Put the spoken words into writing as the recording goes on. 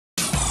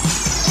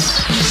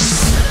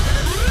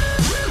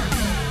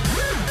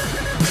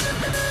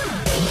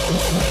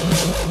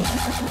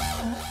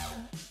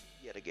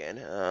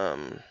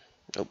again.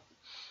 Nope.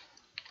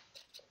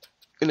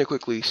 Gonna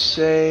quickly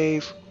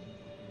save.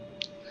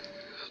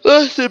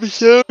 Last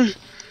episode.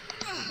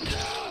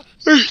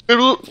 Shut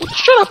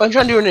up! I'm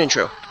trying to do an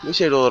intro. We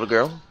saved a little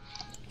girl,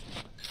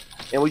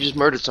 and we just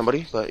murdered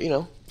somebody. But you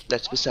know,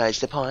 that's besides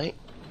the point.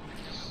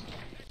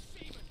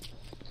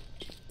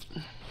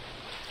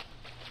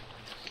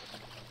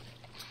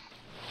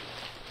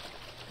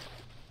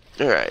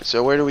 All right.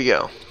 So where do we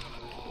go?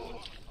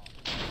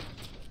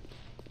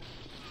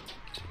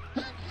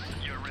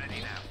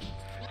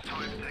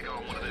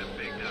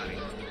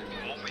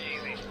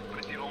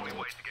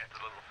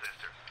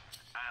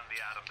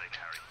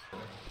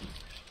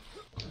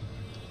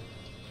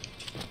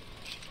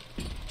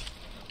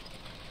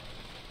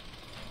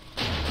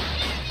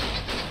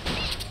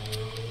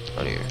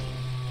 Oh dear.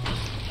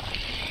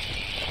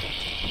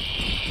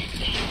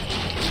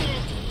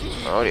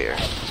 Oh dear.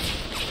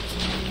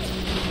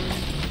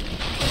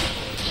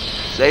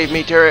 Save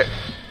me, turret.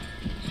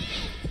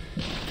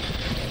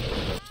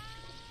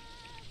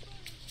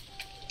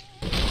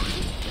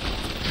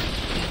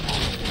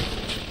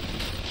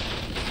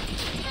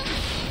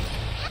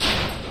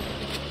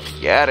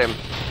 Got him.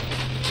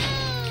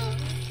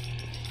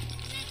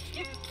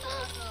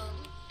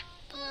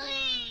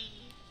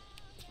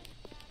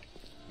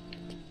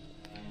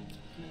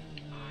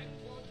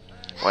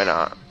 Why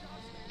not?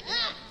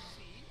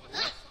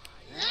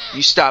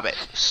 You stop it.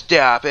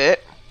 Stop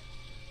it.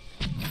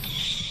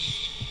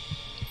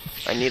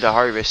 I need a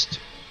harvest.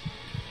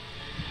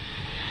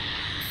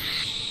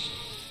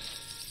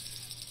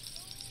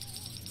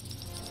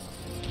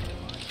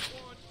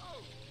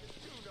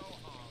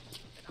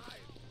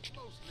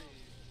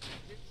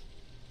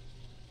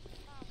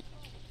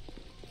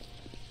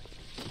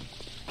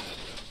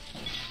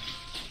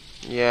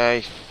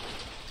 Yay.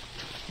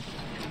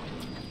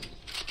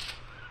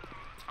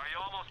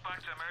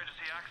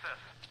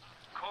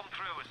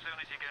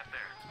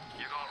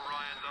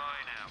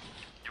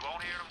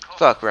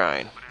 Fuck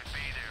Ryan. But it'll be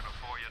there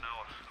before you know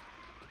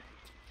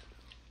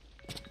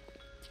it.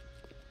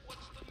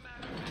 What's the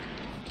matter?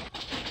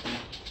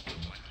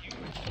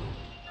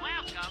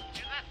 Welcome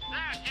to the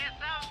Circus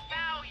of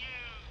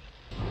Value.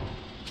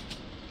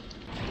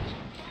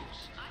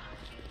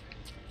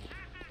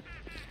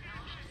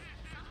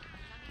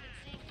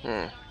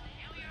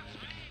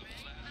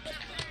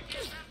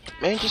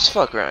 Man, just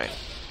fuck Ryan.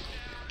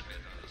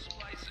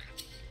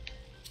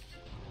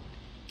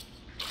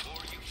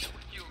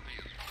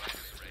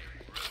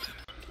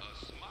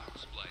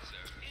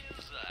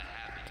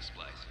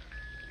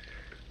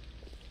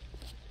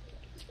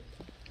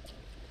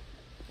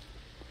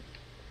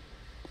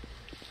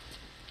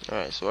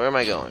 Alright, so where am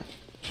I going?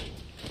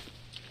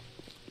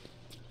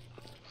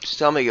 Just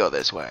tell me to go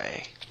this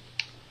way.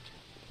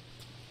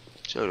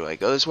 So do I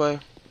go this way?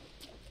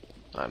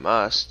 I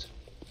must.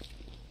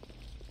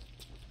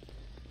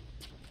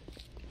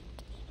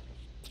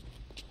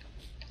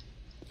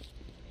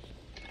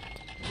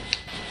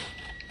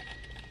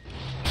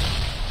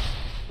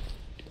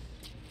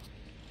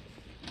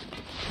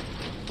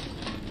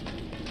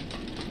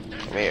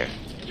 Come here.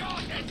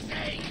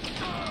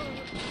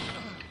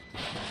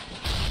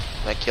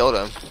 I killed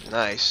him.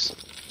 Nice.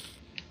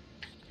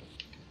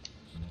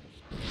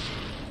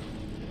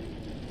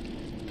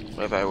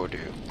 What if I were to?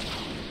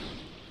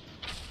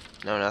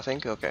 No,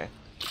 nothing? Okay.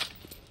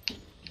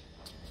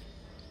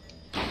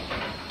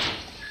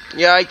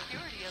 Yeah, I...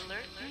 Security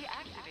alert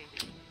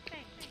deactivated.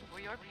 Thank you for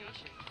your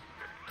patience.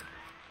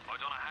 I don't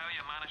know how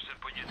you managed it,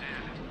 but you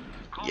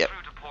did. Come Yep.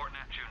 through to Port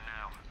Neptune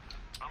now.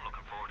 I'm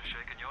looking forward to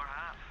shaking your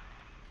hand.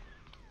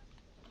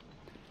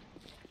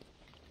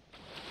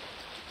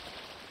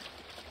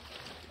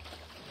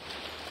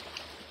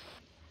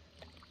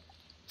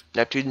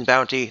 Neptune's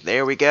bounty.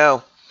 There we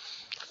go.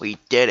 We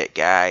did it,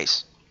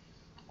 guys.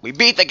 We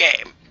beat the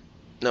game.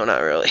 No,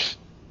 not really.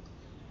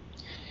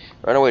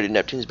 Run away to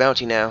Neptune's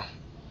bounty now.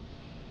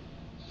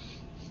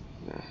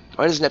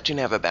 Why does Neptune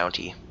have a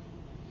bounty?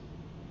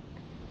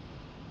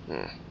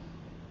 I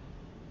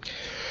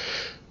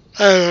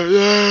don't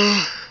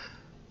know.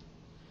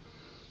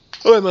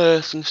 Why am I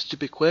asking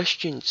stupid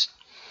questions?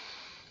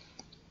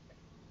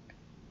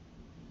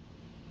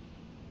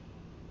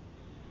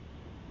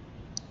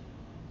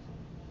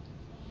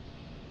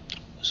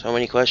 So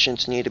many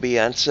questions need to be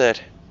answered.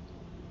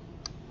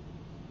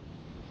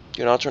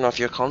 Do not turn off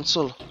your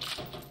console. Now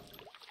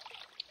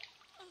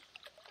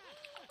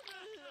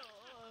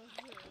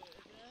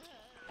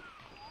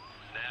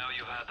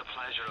you've had the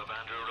pleasure of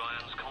Andrew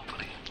Ryan's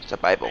company. It's a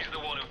Bible. He's the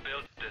one who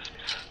built this,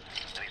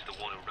 and he's the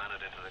one who ran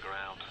it into the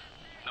ground.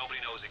 Nobody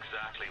knows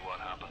exactly what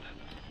happened.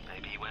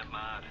 Maybe he went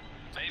mad.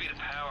 Maybe the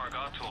power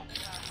got to him.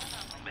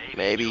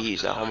 Maybe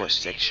he's a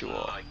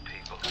homosexual. Like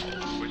people.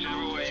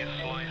 Whichever way you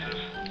slice it,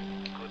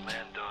 good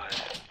men died.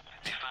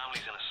 The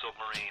family's in a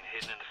submarine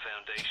hidden in the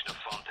foundation of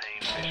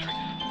Fontaine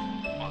Fisheries.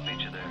 I'll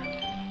meet you there.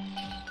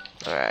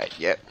 Alright,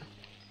 yep.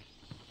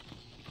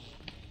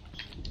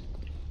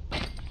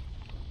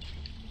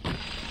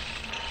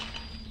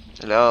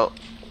 Hello?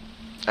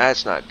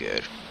 That's not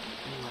good.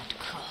 What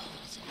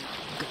calls me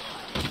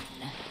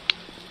garden?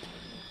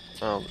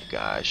 Oh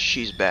gosh,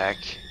 she's back.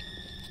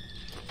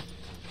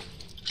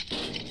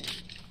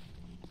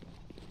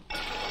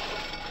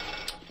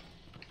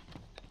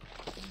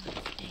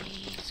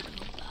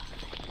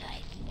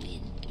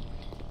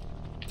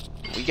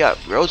 We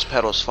got rose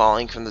petals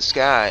falling from the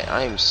sky.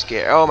 I am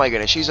scared. Oh my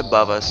goodness, she's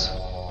above us.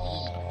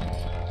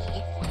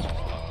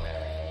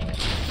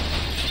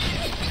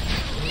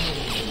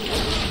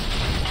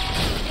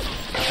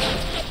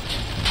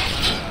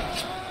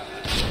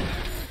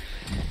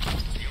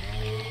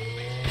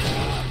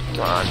 Come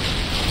on.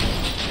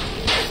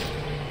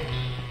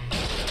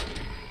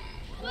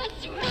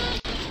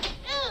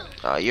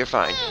 Oh, you're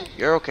fine.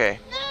 You're okay.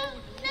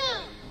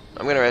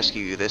 I'm gonna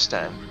rescue you this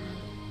time.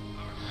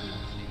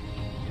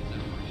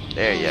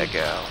 There you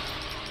go.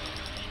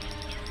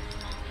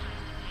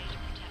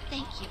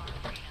 Thank you.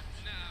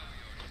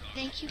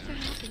 Thank you for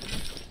helping me.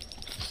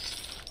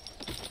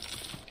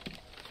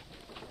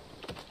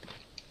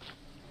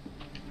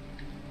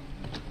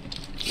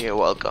 You're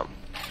welcome.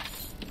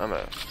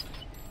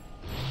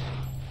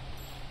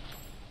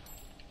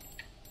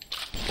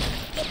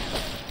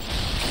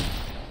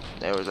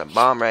 There was a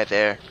bomb right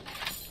there.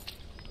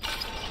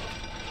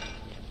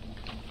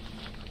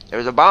 There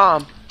was a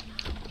bomb.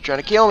 They're trying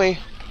to kill me.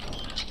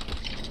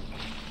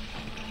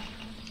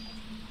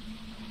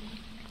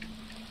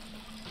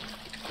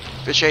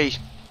 Fishy.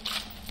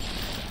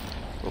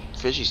 Oh,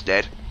 Fishy's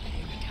dead.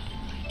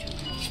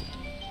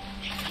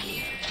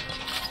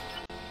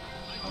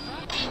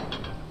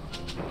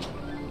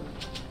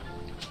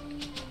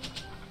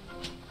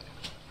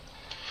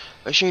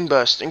 Machine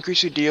bust.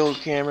 Increase your deal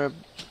camera.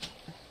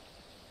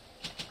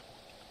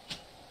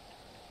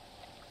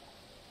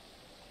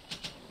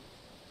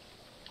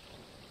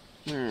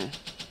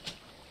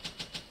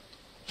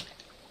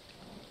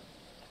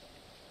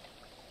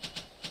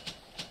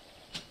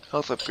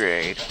 Health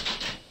upgrade.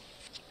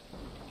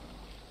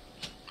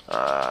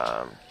 Ah!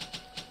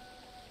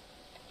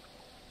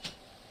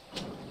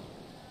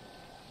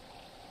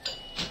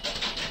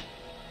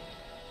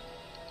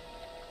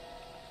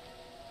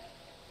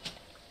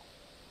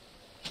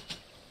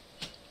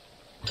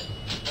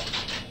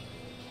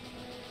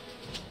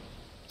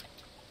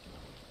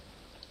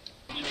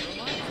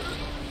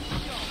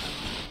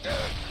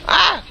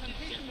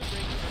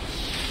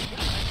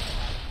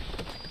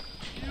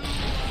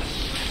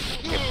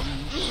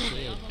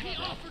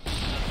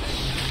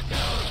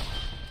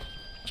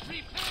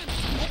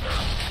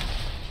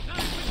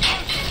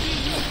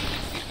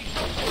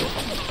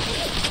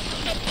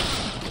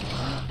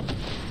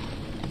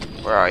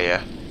 Where are you?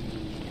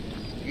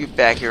 You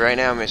back here right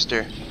now,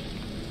 mister.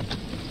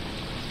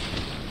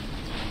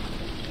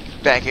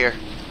 Back here.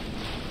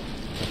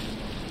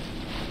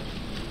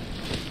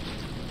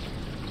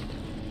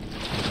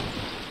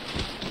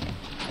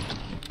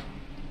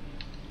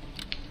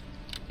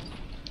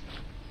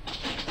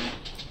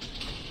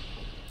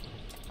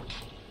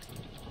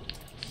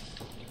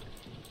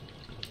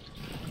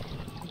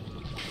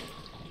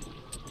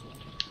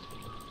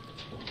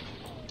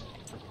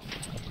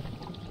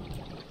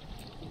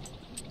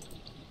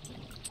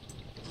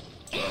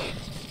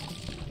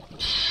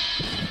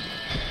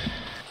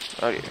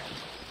 Oh dear.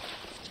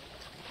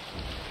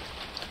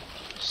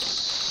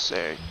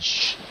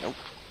 Search. Nope.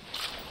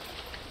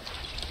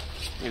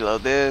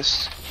 Reload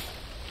this.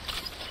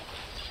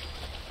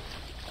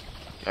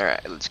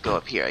 Alright, let's go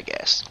up here, I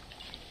guess.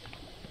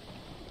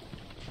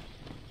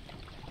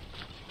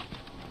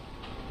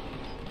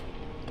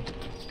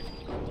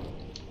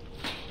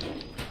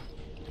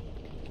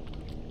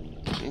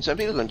 And some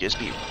people can just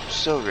be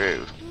so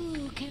rude.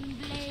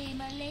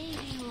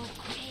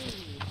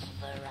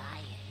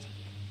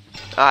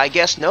 I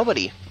guess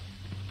nobody.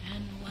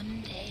 And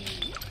one day,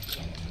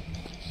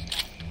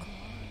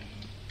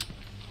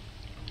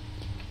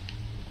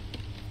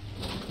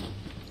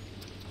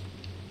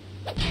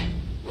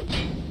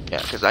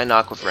 Yeah, because I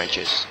knock with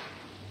wrenches.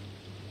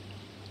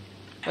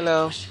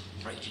 Hello.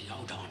 Breaking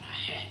out on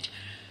ahead.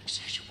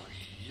 Says you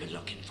were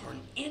looking for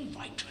an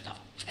invite to the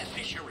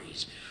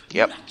fisheries.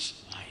 Yep.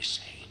 Nuts, I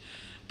say.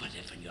 But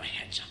if your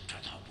heads up to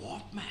the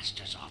Warp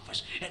Master's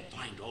office and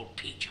find old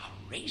Peach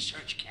a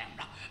research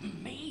camera,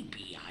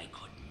 maybe I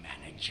could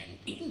manage an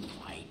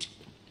invite.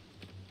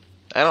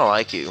 I don't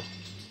like you.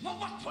 Well,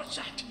 what was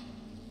that?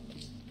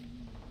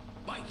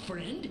 My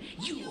friend,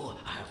 you are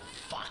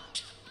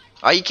fucked.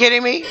 Are you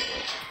kidding me?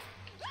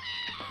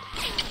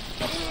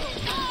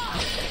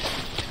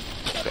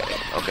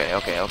 Okay,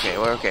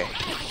 we're okay. Okay,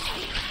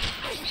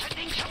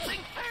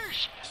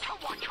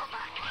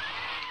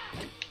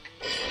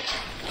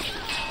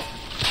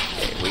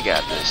 we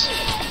got this.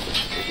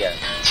 We got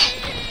this.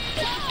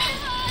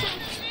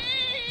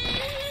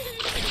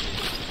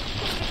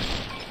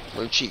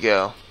 Where'd she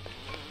go?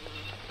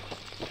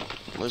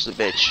 Where's the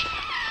bitch?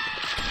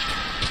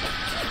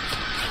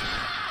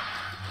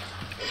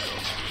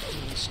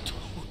 It's too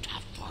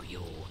tough for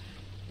you.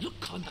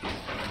 Look on the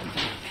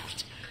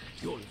belt.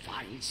 You'll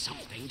find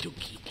something to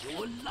keep you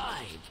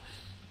alive.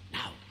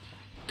 Now,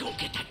 go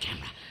get that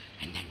camera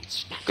and then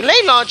snap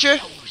Grenade launcher.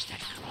 those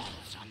that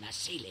crawls on the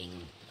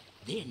ceiling.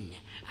 Then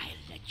I'll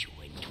let you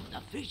into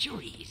the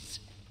fisheries.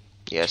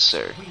 Yes,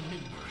 sir.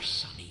 Remember,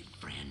 sonny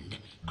friend,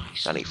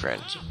 Sonny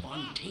friend. Once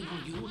upon tangle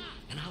you,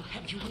 and I'll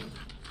have you in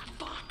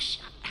Fox.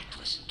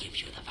 Atlas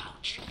gives you the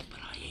vouch, but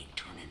I ain't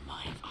turning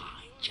my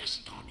eye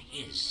just on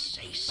his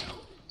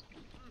say-so.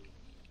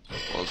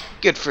 Well,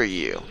 good for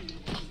you.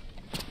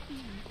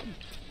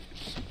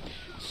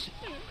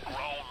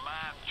 Grown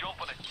man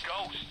jumping at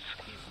ghosts.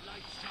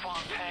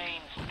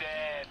 Fontaine's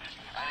dead,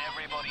 and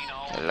everybody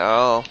knows.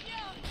 Hello.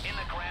 In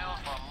the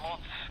ground for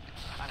months,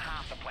 and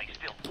half the place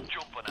still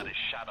jumping at his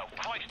shadow.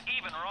 Christ,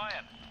 even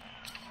Ryan.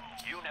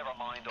 You never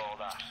mind all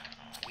that.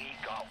 We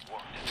got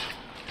work to do.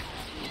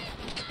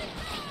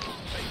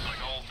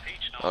 Like old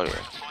Peach now, Oh, dear.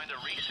 find a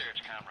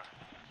research camera.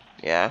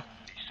 Yeah.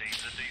 He seems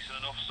a decent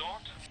enough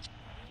sort.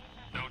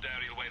 No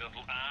doubt he'll wait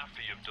until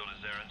after you've done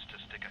his errands to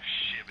stick a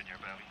shiv in your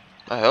belly.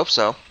 I hope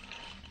so.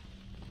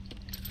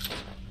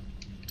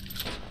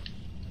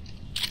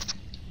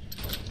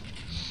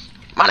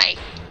 Money!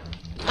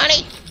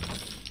 Money!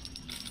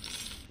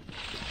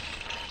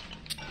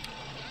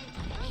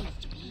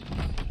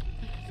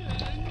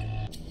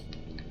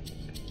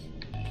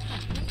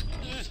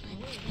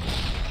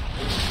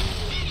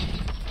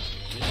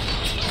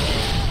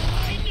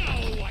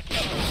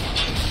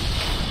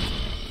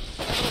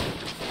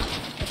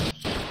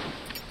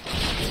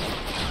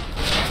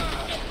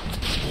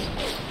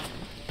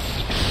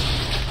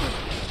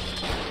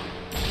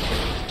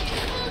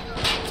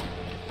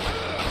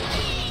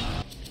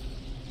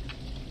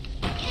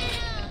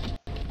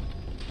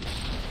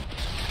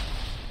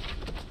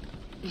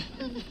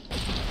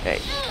 Hey.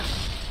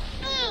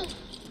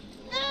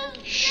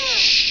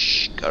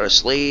 Shh. Go to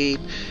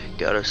sleep.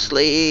 Go to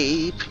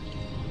sleep.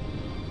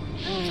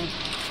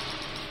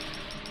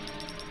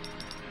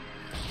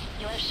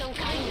 You have shown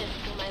kindness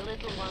to my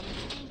little one,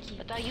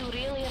 but are you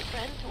really a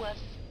friend to us?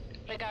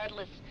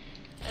 Regardless,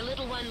 a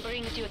little one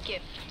brings you a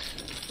gift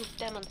to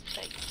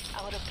demonstrate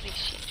our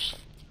appreciation.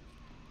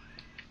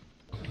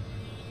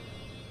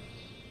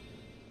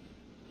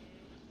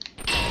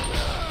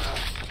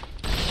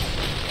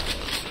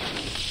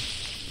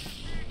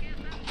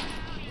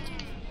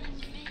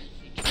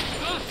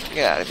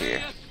 Get out of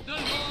here.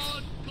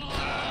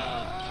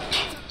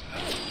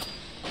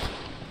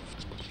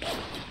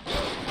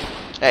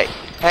 Hey,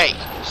 hey,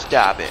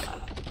 stop it.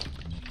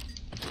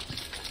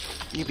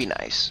 You be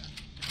nice.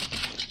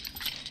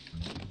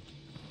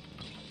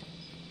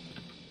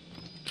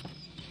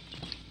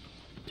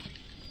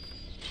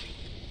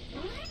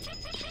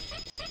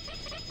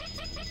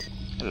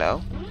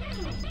 Hello?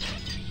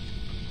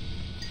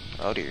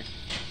 Oh dear.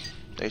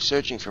 They're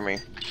searching for me.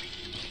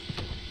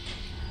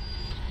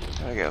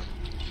 There I go.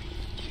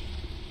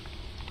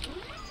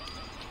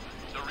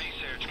 The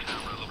research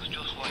camera looks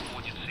just like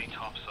one you'd see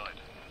topside.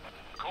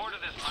 According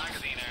to this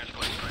magazine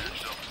article I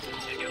scratched up,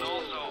 you can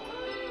also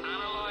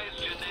analyze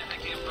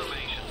genetic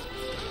information.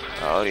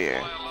 Oh dear.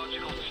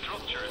 Biological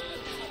structures.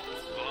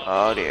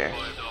 Oh dear.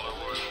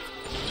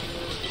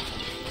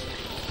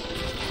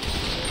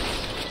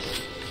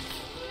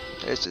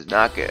 This is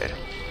not good.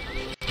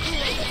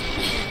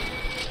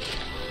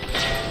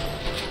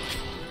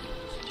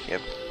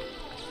 Yep.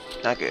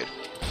 Not good.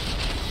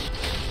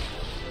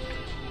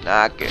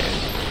 Not good.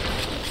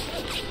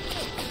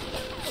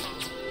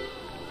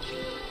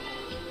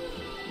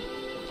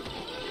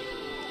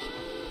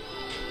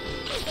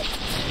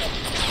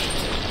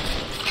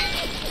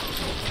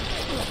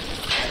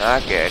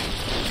 Not good.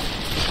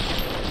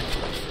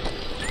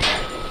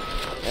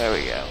 There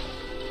we go.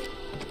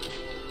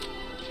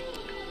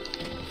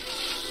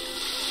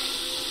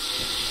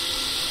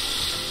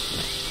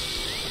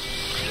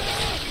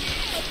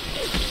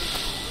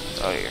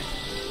 Oh dear.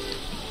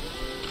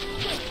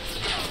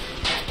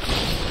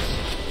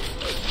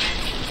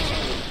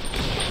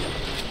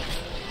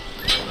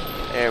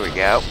 There we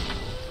go.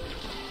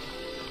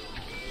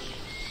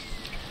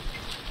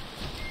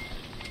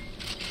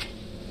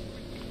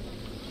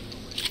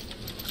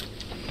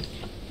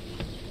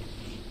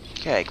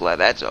 Okay, glad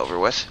that's over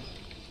with.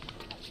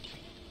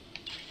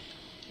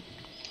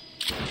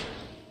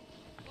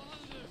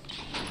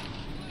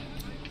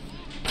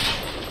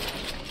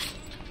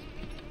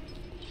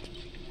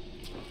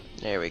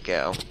 There we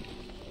go.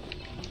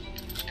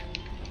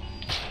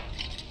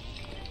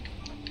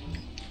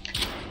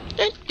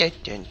 Dun, dun,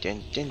 dun,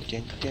 dun, dun,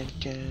 dun, dun,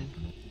 dun.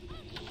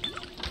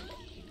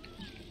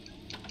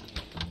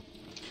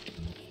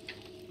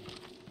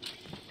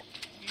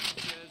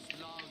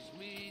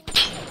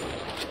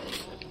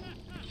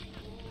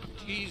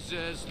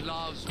 Jesus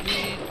loves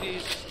me,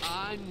 this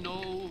I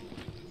know,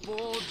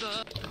 for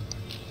the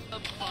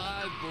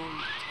Bible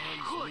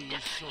tells me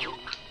so.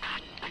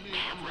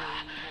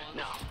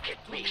 Now get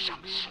me some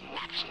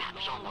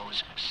snaps on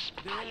those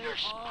spider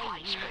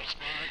splicers,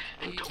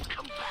 and don't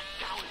come back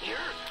down here.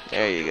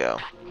 There you go.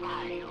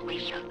 My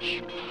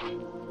research.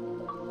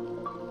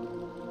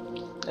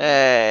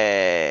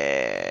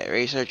 Hey,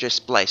 researcher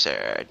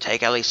splicer.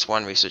 Take at least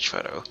one research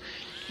photo.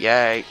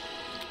 Yay.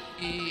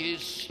 He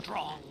is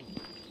strong.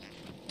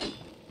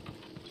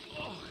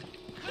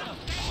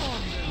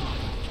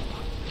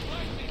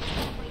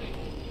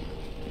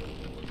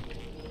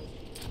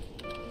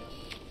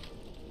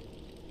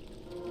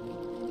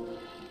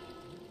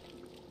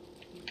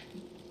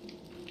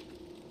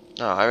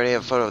 Oh, I already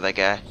have a photo of that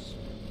guy.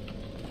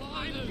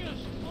 Why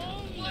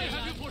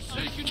have you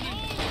forsaken me?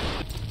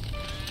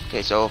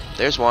 Okay, so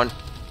there's one.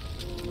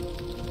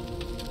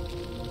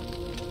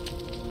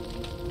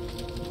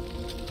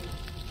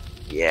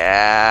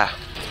 Yeah.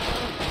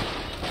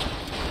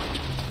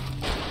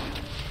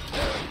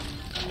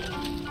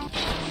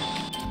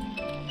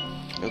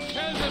 Oops.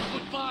 Tell them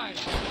goodbye.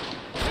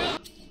 Tell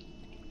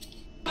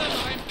them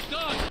I'm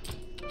done.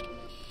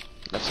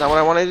 That's not what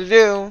I wanted to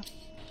do.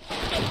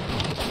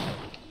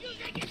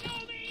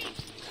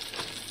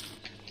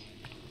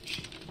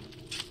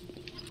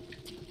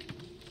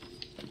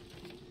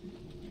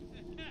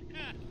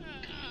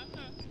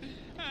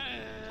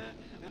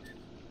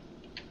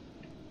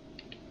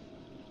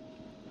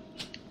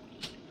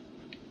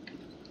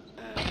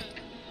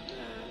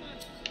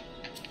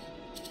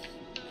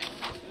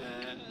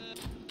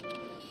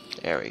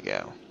 There we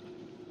go.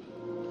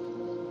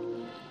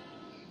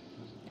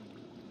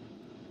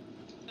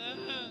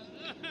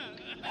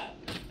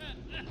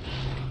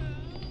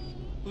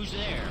 Who's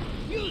there?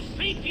 You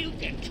think you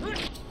can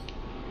trick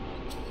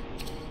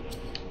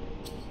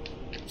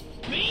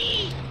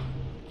me?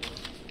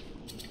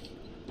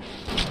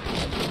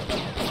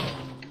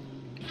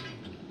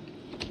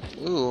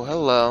 Ooh,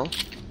 hello.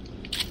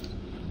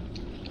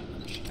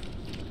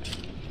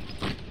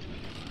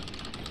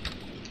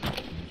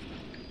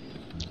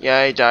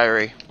 Yay,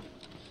 diary.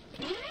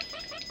 You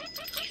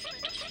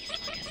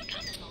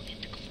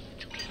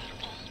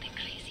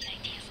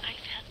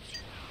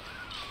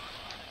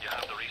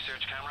have the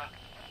research camera?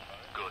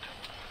 Good.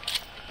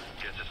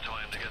 Guess it's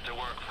time to get to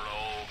work for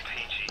old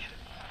Peachy.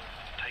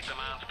 Take the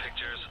man's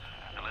pictures,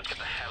 and let's get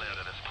the hell out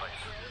of this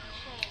place.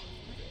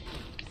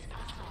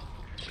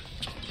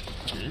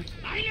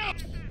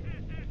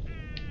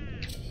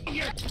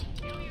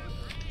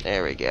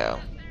 There we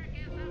go.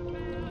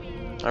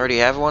 I already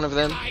have one of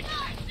them.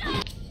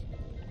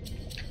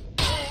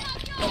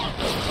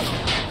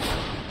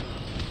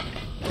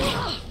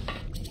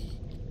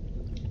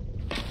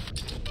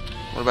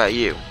 What about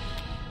you?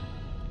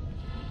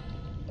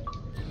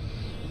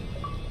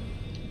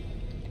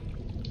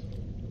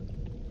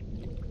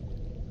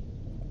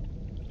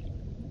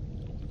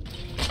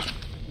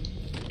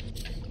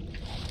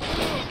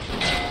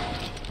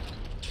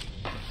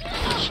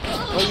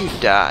 Well, you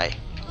die.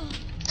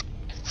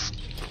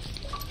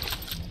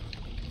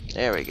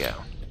 There we go.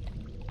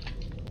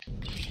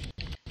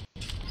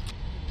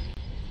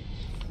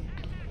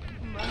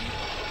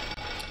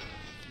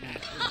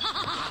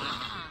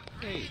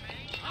 Hey,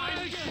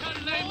 I shall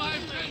lay my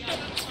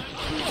vengeance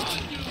upon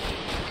you.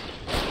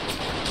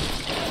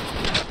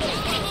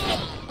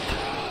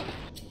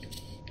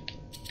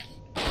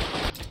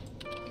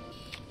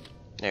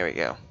 There we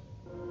go.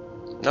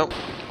 Nope.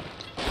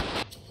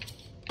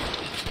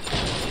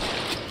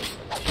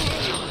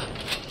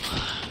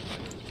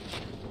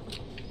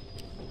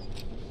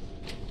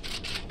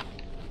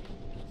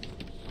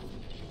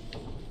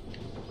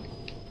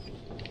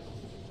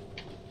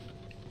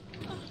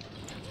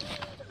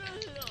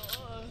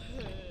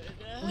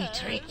 We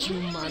tricked you,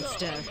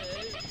 monster.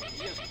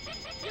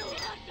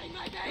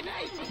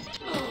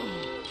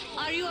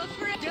 Are you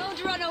afraid?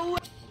 Don't run away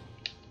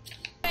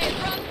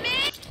from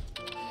me!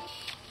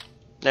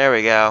 There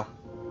we go.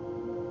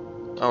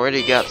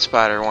 Already got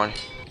spider one.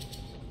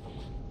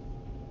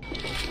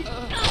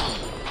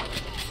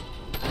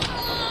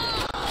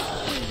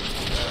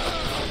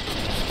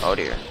 Oh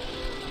dear.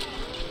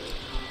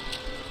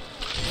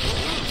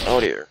 Oh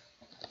dear.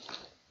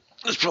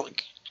 This probably.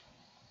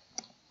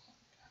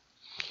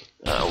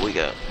 We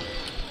got.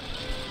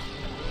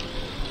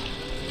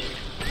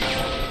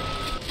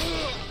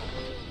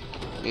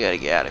 We gotta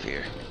get out of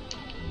here.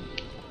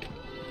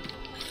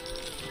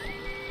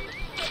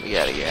 We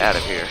gotta get out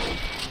of here.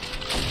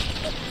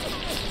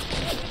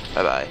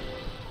 Bye bye.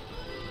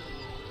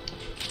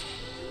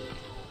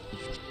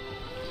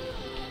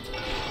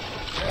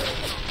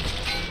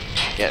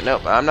 Yeah,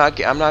 nope. I'm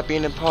not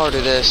being a part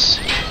of this.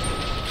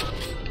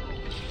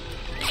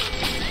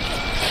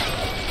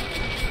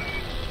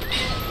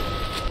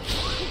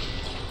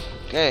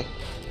 Okay.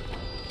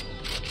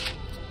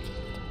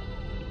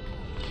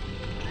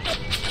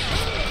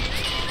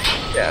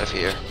 Get out of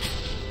here.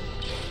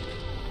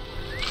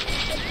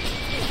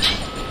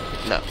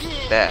 No,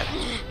 bad.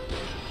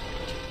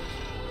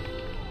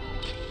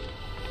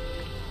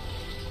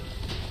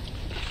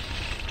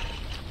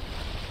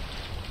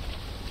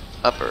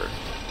 Upper.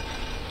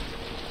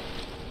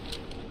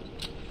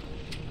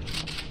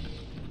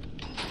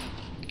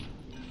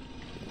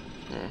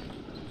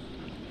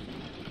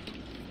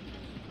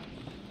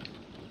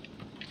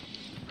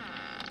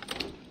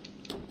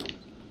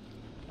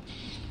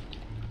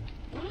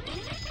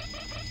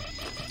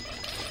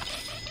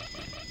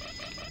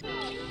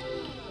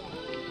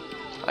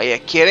 Are you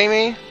kidding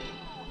me?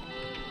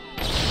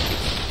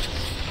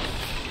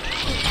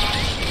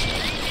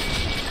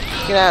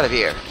 Get out of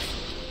here.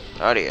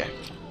 Oh dear.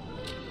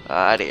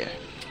 Oh dear.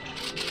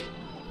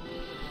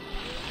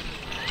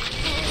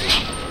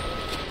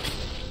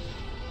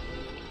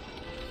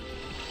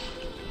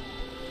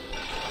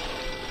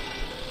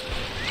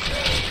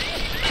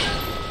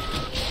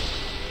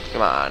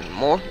 Come on,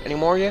 more? Any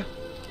more, yeah?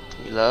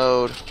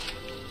 Reload.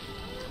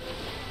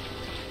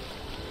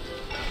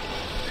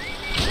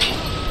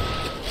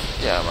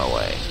 Get out of my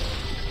way.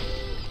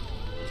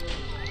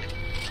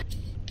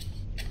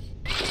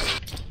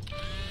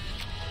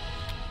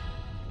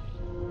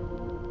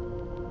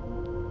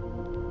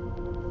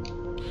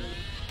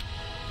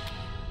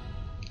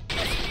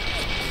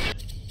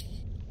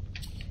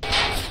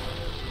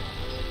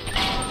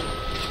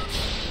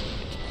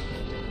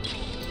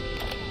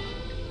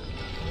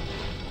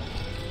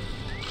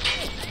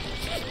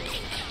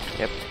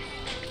 Yep.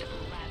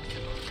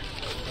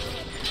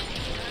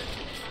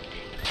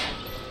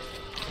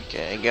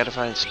 Okay, gotta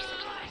find.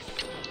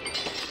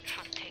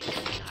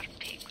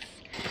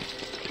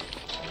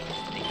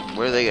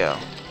 Where'd they go?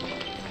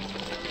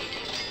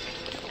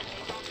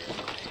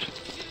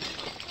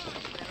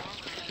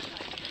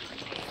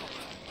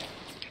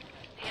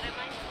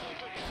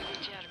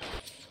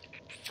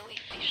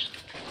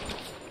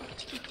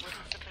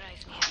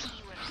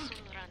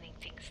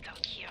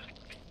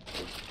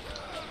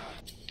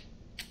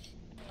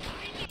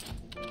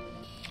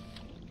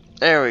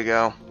 There we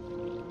go.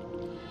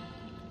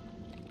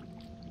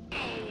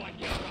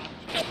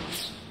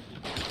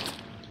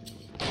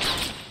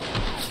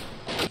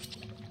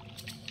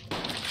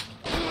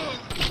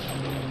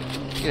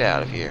 Get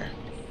out of here.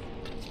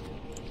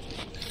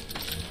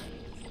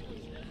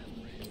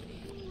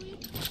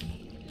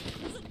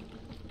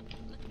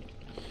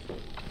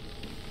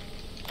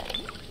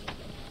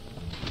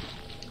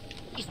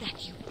 Is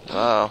that you?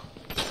 Oh.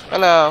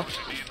 Hello.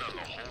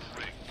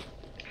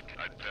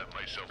 I'd pat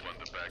myself on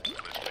the back, and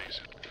let's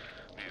face it,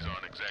 these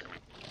aren't exactly.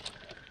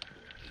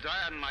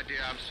 Diane, my dear,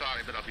 I'm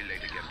sorry, but I'll be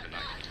late again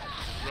tonight.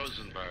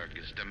 Rosenberg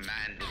is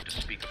demanding to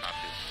speak about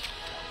this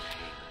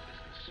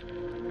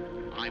business.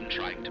 I'm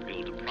trying to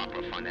build a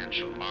proper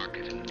financial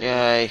market and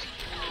Yay.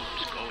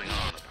 what's going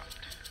on about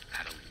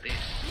Adam this,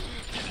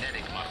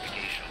 genetic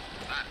modification,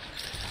 that.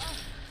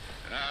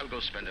 I'll go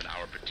spend an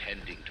hour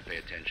pretending to pay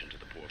attention to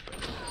the poor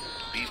fellow.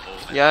 Be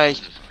old Yay. as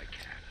soon as I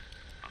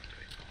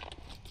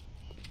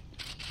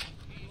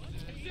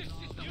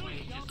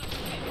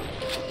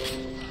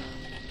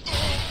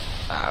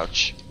can.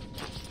 Ouch.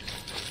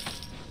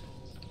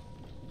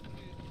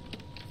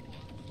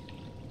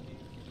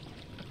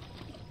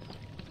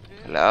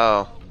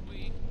 Hello.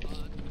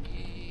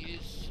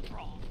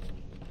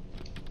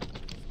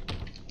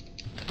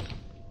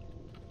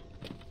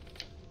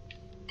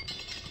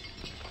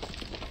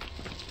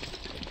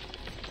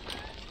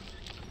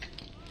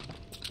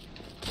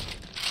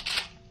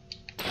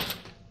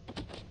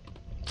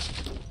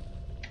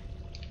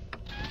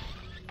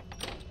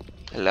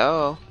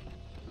 Hello.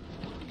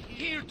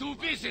 Here to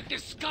visit the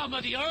scum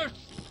of the earth.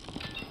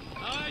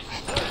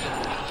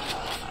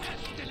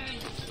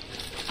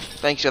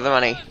 Thanks for the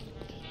money.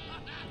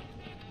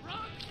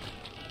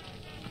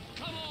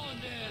 Come on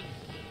then.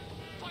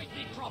 Fight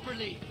me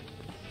properly.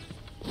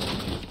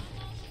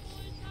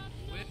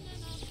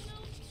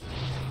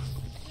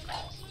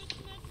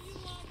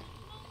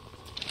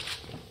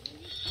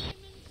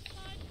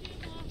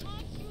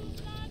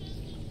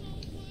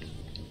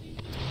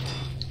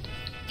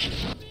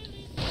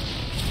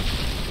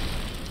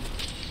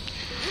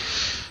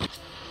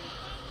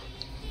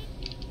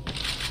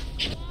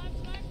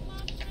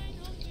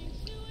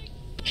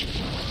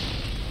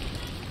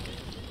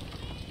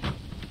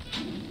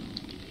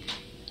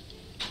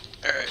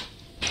 Alright.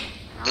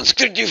 That's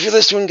gonna do for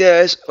this one,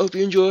 guys. Hope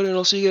you enjoyed, and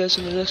I'll see you guys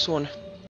in the next one.